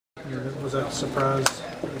Was that a surprise?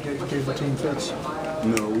 Gave the team fits?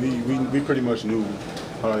 No, we pretty much knew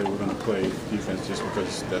how they were going to play defense just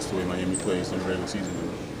because that's the way Miami plays in the regular season.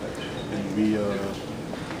 And we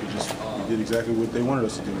did exactly what they wanted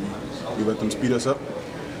us to do. We let them speed us up,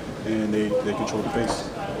 and they controlled the pace.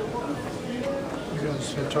 You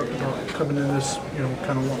guys had talked about coming in this,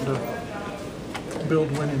 kind of wanting to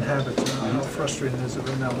build winning habits. How frustrating is it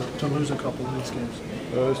right now to lose a couple of these games?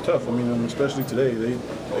 It's tough. I mean, especially today, they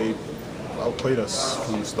outplayed us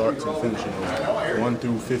from the start to the finish. 1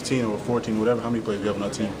 through 15 or 14, whatever, how many players we have on our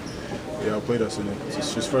team. They outplayed us, and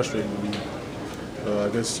it's just frustrating. I mean, I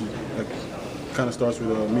guess it kind of starts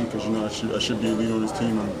with me because I should be a leader on this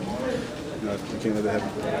team, and I can't let that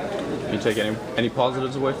happen. Can you take any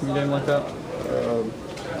positives away from a game like that? Off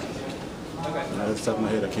the top of my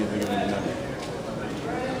head, I can't think of anything now.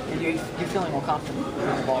 You're feeling more confident with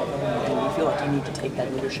the ball. Do you feel like you need to take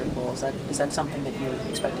that leadership role? Is that something that you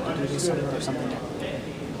expected to do this summer, or something that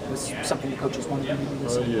was something the coaches wanted you to do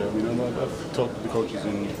this summer? Yeah, I mean, I've talked to the coaches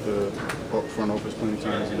in the front office plenty of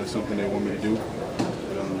times, and that's something they want me to do.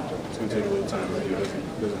 But it's going to take a little time.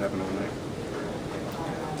 It doesn't happen overnight.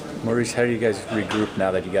 Maurice, how do you guys regroup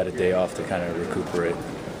now that you got a day off to kind of recuperate?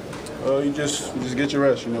 You just get your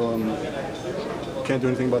rest. Can't do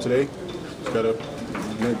anything about today. Just gotta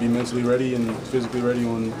be mentally ready and physically ready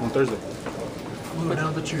on Thursday. Well,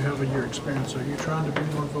 now that you have a year experience, are you trying to be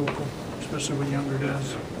more vocal, especially with younger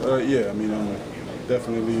guys? Yeah, I mean,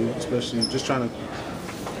 definitely, especially just trying to,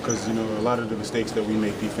 because a lot of the mistakes that we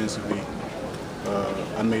make defensively,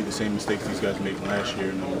 I made the same mistakes these guys made last year,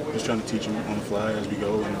 and I'm just trying to teach them on the fly as we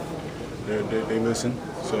go, and they listen,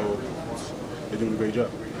 so they're doing a great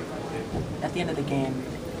job. At the end of the game,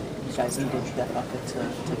 you guys needed that bucket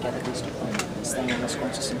to get at least a point, staying in the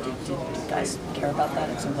scoring system. Do you guys care about that?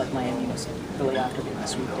 It seems like Miami was really after it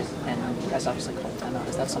this week, and you guys obviously called timeout.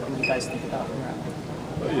 Is that something you guys think about when you're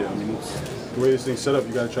out? Yeah, I mean, the way this thing's set up,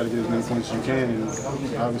 you got to try to get as many points as you can, and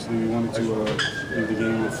obviously we wanted to leave the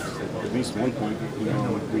game with at least 1 point.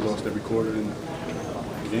 We lost every quarter in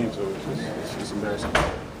the game, so it's embarrassing.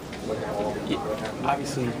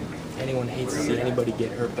 Obviously, anyone hates to see anybody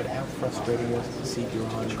get hurt, but how frustrating was it to see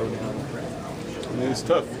Doron go down? I mean, it's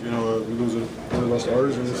tough. We lose one of our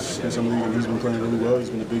starters in some league, and he's been playing really well.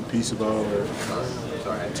 He's been a big piece of our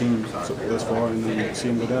team thus far, and then see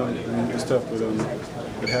him go down. I mean, it's tough, but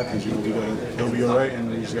it happens. He'll be all right,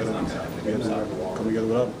 and we just gotta come together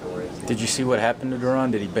without him. Did you see what happened to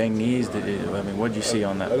Doron? Did he bang knees? What did you see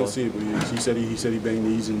on that? I don't see it, but he said he banged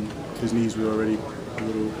knees, and his knees were already a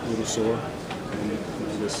little sore, and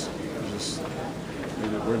just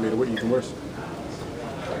made it even worse.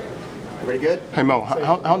 Pretty good? Hey Mo,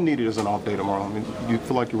 how needed is an off day tomorrow? I mean, you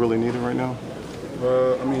feel like you really need it right now?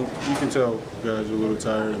 I mean, you can tell guys are a little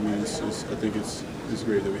tired. I mean, I think it's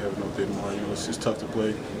great that we have an off day tomorrow. It's just tough to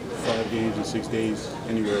play 5 games in 6 days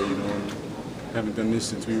anywhere. And haven't done this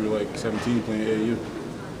since we were like 17 playing AAU.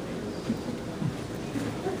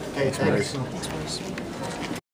 Hey, thanks. Thanks, Maurice.